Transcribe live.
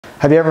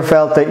Have you ever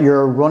felt that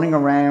you're running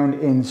around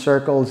in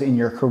circles in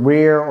your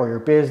career or your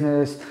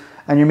business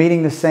and you're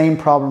meeting the same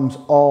problems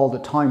all the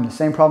time? The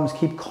same problems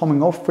keep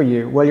coming up for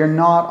you. Well, you're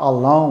not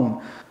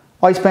alone.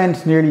 I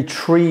spent nearly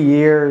 3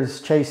 years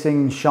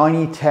chasing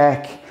shiny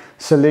tech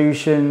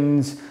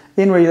solutions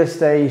in real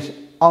estate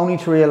only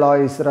to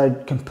realize that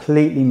I'd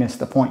completely missed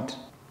the point.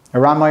 I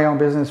ran my own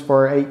business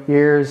for 8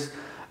 years.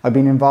 I've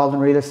been involved in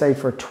real estate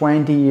for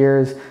 20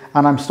 years,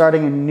 and I'm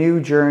starting a new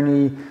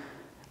journey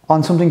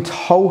on something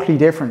totally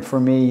different for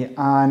me,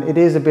 and it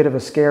is a bit of a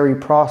scary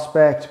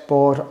prospect,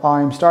 but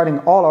I'm starting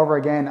all over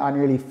again at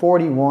nearly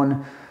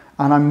 41,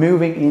 and I'm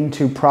moving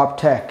into prop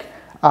tech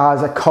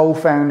as a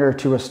co-founder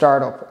to a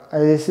startup.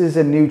 This is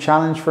a new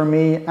challenge for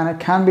me, and it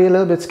can be a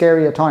little bit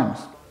scary at times.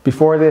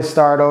 Before this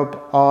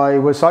startup, I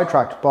was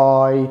sidetracked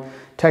by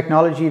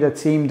technology that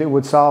seemed it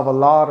would solve a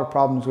lot of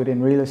problems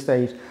within real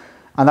estate.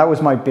 And that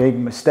was my big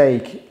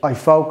mistake. I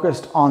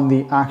focused on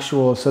the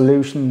actual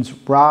solutions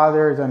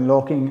rather than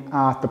looking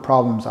at the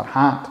problems at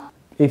hand.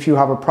 If you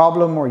have a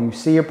problem or you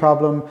see a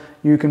problem,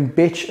 you can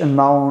bitch and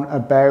moan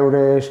about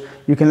it.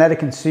 You can let it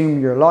consume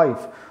your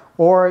life.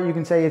 Or you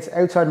can say it's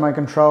outside my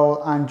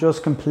control and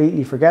just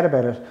completely forget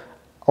about it.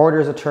 Or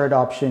there's a third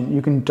option.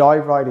 You can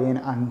dive right in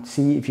and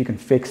see if you can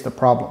fix the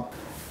problem.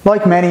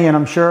 Like many, and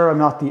I'm sure I'm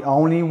not the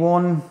only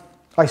one,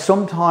 I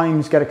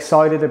sometimes get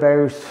excited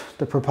about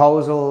the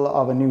proposal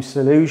of a new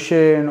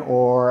solution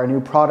or a new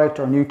product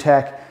or new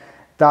tech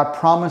that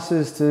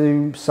promises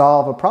to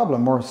solve a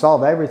problem or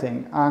solve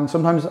everything. And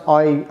sometimes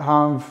I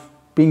have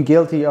been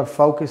guilty of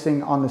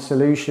focusing on the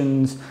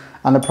solutions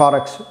and the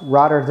products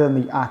rather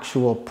than the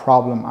actual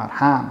problem at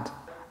hand.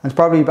 It's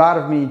probably bad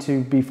of me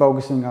to be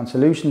focusing on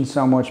solutions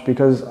so much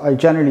because I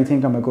generally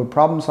think I'm a good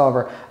problem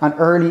solver. And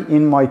early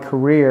in my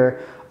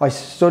career, I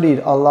studied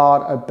a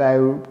lot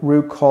about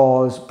root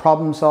cause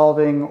problem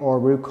solving or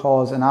root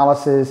cause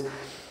analysis,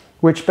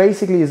 which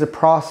basically is a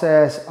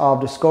process of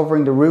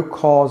discovering the root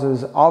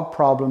causes of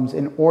problems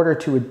in order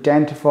to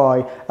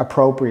identify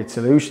appropriate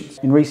solutions.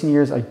 In recent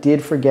years, I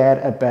did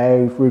forget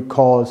about root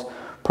cause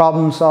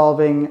problem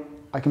solving.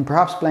 I can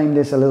perhaps blame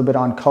this a little bit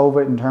on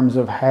COVID in terms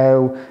of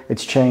how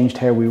it's changed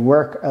how we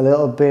work a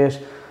little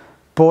bit,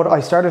 but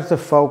I started to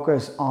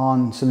focus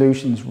on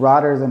solutions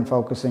rather than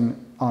focusing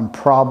on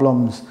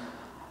problems.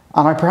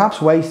 And I perhaps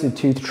wasted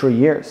 2 to 3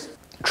 years.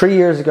 3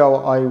 years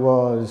ago, I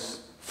was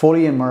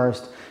fully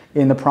immersed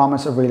in the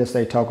promise of real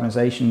estate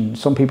tokenization.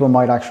 Some people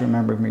might actually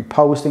remember me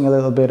posting a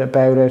little bit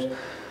about it,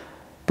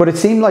 but it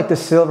seemed like the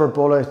silver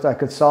bullet that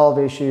could solve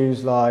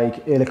issues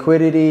like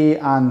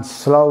illiquidity and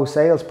slow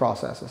sales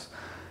processes.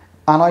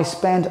 And I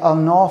spent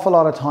an awful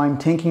lot of time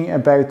thinking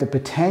about the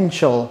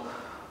potential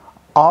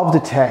of the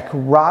tech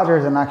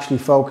rather than actually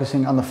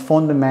focusing on the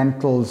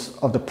fundamentals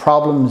of the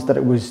problems that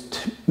it was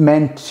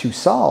meant to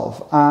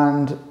solve.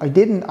 And I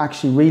didn't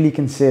actually really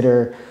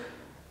consider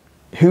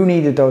who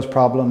needed those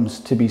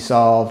problems to be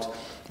solved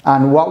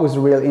and what was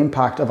the real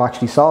impact of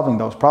actually solving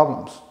those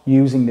problems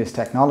using this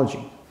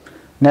technology.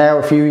 Now,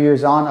 a few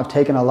years on, I've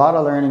taken a lot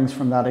of learnings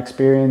from that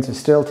experience. I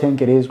still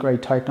think it is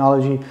great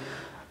technology,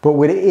 but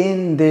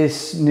within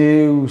this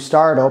new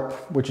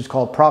startup, which is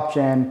called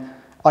PropGen,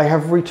 I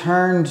have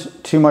returned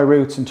to my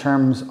roots in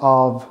terms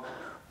of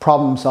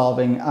problem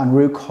solving and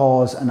root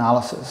cause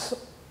analysis.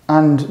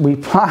 And we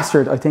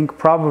plastered, I think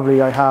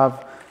probably I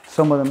have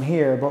some of them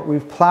here, but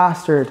we've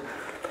plastered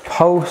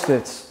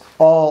post-its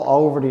all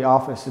over the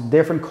office in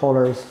different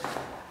colors.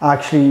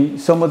 Actually,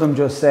 some of them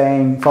just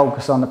saying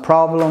focus on the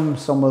problem,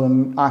 some of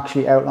them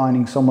actually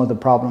outlining some of the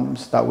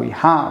problems that we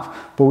have.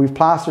 But we've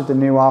plastered the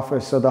new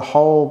office so the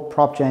whole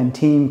PropGen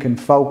team can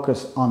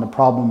focus on the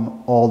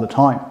problem all the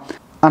time.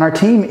 And our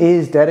team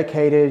is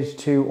dedicated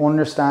to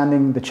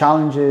understanding the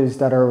challenges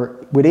that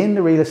are within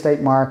the real estate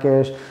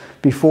market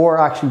before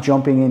actually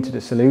jumping into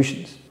the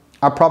solutions.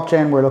 At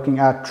PropGen, we're looking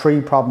at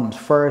 3 problems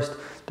first.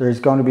 There's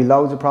going to be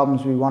loads of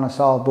problems we want to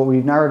solve, but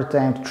we've narrowed it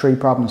down to 3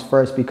 problems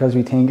first because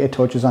we think it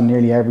touches on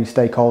nearly every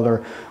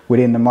stakeholder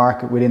within the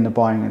market, within the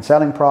buying and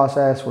selling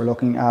process. We're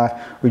looking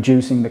at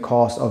reducing the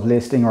cost of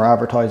listing or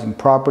advertising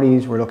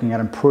properties. We're looking at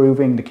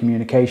improving the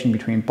communication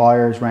between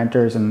buyers,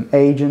 renters and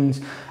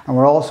agents. And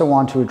we also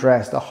want to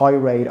address the high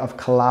rate of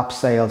collapsed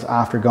sales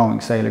after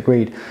going sale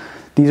agreed.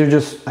 These are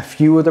just a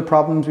few of the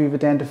problems we've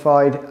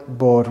identified,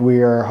 but we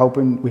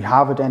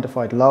have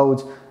identified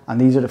loads. And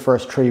these are the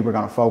first 3 we're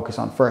going to focus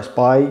on first.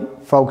 By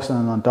focusing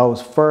on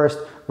those first,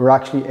 we're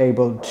actually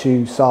able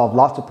to solve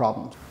lots of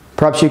problems.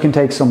 Perhaps you can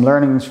take some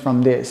learnings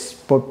from this,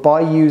 but by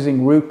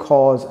using root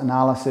cause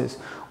analysis,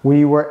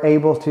 we were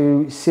able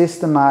to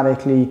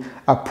systematically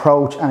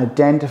approach and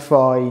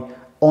identify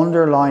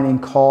underlying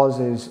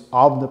causes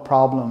of the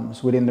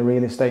problems within the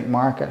real estate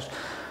market.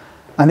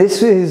 And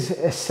this is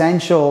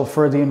essential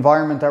for the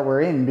environment that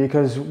we're in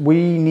because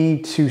we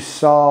need to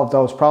solve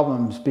those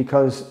problems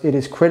because it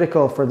is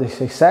critical for the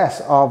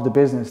success of the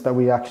business that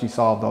we actually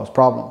solve those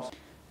problems.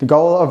 The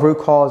goal of root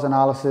cause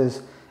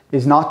analysis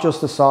is not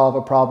just to solve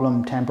a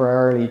problem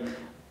temporarily,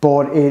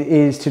 but it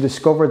is to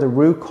discover the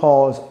root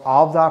cause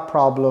of that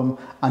problem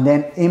and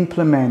then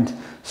implement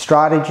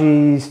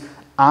strategies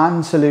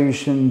and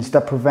solutions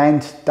that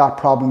prevent that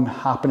problem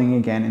happening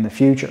again in the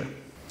future.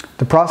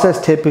 The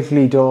process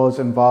typically does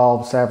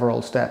involve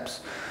several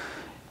steps.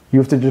 You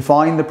have to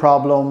define the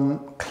problem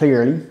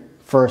clearly,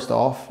 first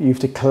off. You have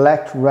to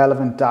collect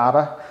relevant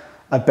data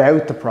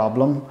about the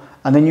problem,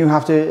 and then you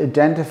have to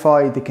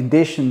identify the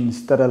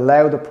conditions that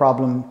allow the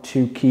problem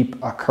to keep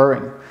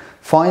occurring.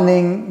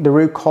 Finding the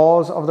root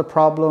cause of the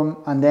problem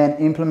and then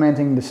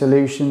implementing the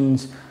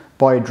solutions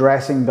by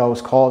addressing those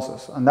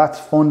causes. And that's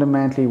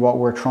fundamentally what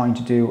we're trying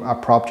to do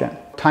at PropGen.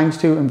 Thanks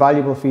to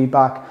invaluable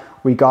feedback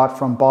we got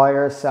from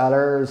buyers,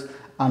 sellers,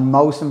 and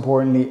most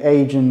importantly,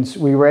 agents,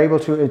 we were able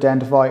to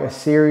identify a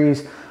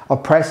series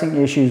of pressing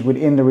issues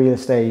within the real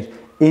estate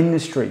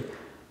industry.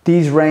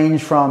 These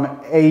range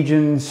from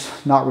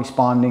agents not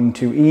responding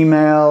to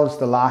emails,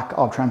 the lack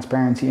of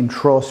transparency and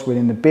trust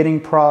within the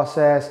bidding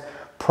process,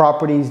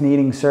 properties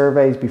needing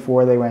surveys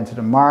before they went to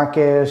the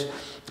market,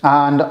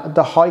 and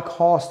the high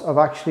cost of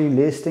actually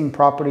listing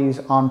properties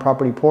on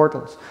property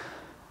portals.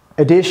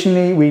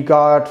 Additionally, we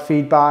got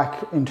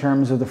feedback in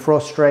terms of the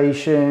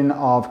frustration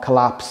of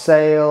collapsed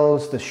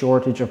sales, the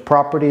shortage of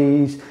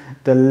properties,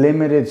 the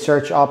limited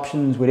search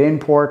options within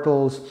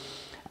portals,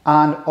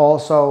 and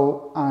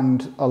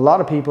a lot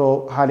of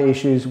people had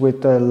issues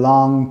with the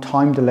long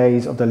time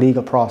delays of the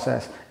legal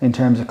process in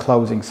terms of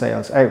closing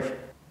sales out.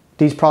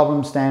 These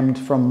problems stemmed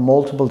from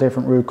multiple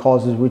different root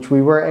causes, which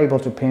we were able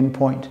to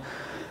pinpoint,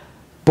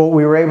 but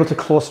we were able to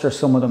cluster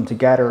some of them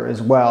together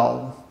as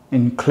well,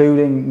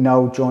 including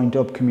no joined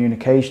up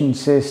communication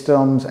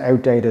systems,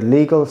 outdated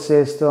legal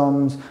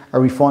systems, a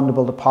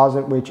refundable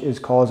deposit which is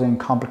causing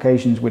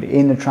complications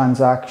within the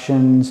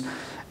transactions,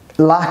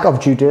 lack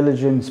of due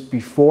diligence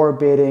before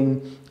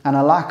bidding, and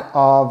a lack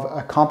of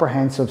a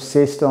comprehensive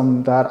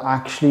system that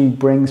actually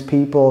brings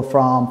people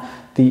from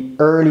the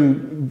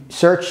early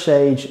search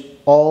stage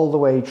all the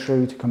way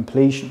through to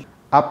completion.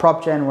 At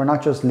PropGen, we're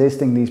not just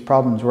listing these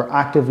problems, we're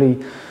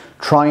actively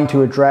trying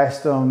to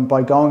address them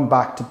by going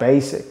back to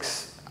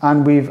basics.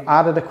 And we've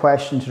added a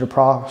question to the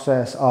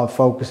process of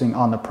focusing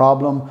on the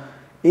problem.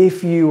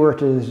 If you were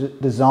to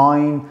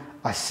design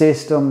a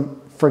system,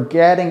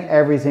 forgetting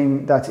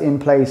everything that's in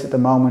place at the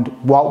moment,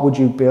 what would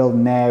you build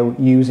now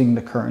using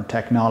the current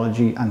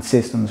technology and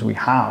systems we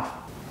have?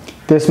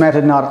 This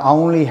method not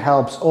only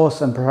helps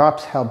us and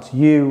perhaps helps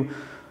you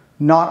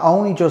not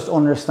only just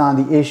understand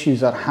the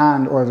issues at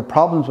hand or the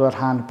problems at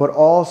hand, but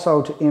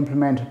also to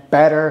implement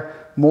better,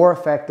 more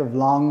effective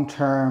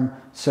long-term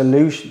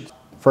solutions.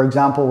 For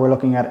example, we're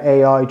looking at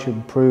AI to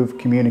improve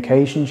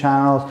communication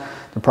channels,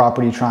 the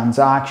property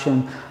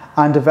transaction,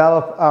 and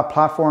develop a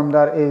platform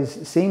that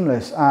is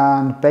seamless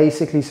and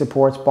basically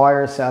supports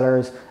buyers,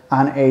 sellers,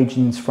 and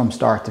agents from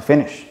start to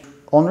finish.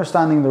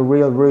 Understanding the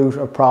real root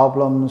of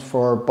problems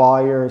for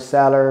buyers,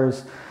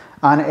 sellers,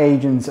 and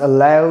agents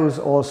allows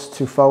us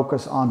to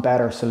focus on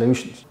better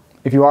solutions.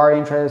 If you are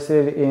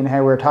interested in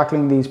how we're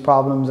tackling these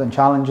problems and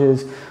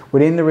challenges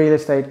within the real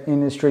estate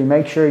industry,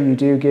 make sure you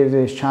do give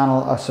this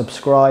channel a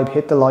subscribe,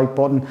 hit the like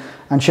button,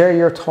 and share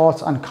your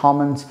thoughts and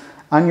comments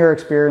and your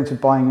experience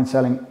with buying and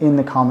selling in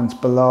the comments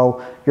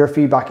below. Your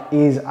feedback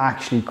is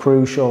actually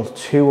crucial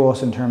to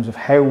us in terms of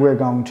how we're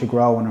going to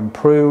grow and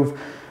improve.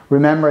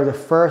 Remember, the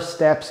first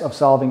steps of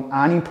solving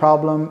any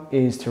problem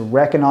is to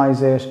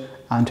recognize it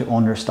and to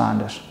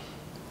understand it.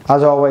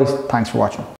 As always, thanks for watching.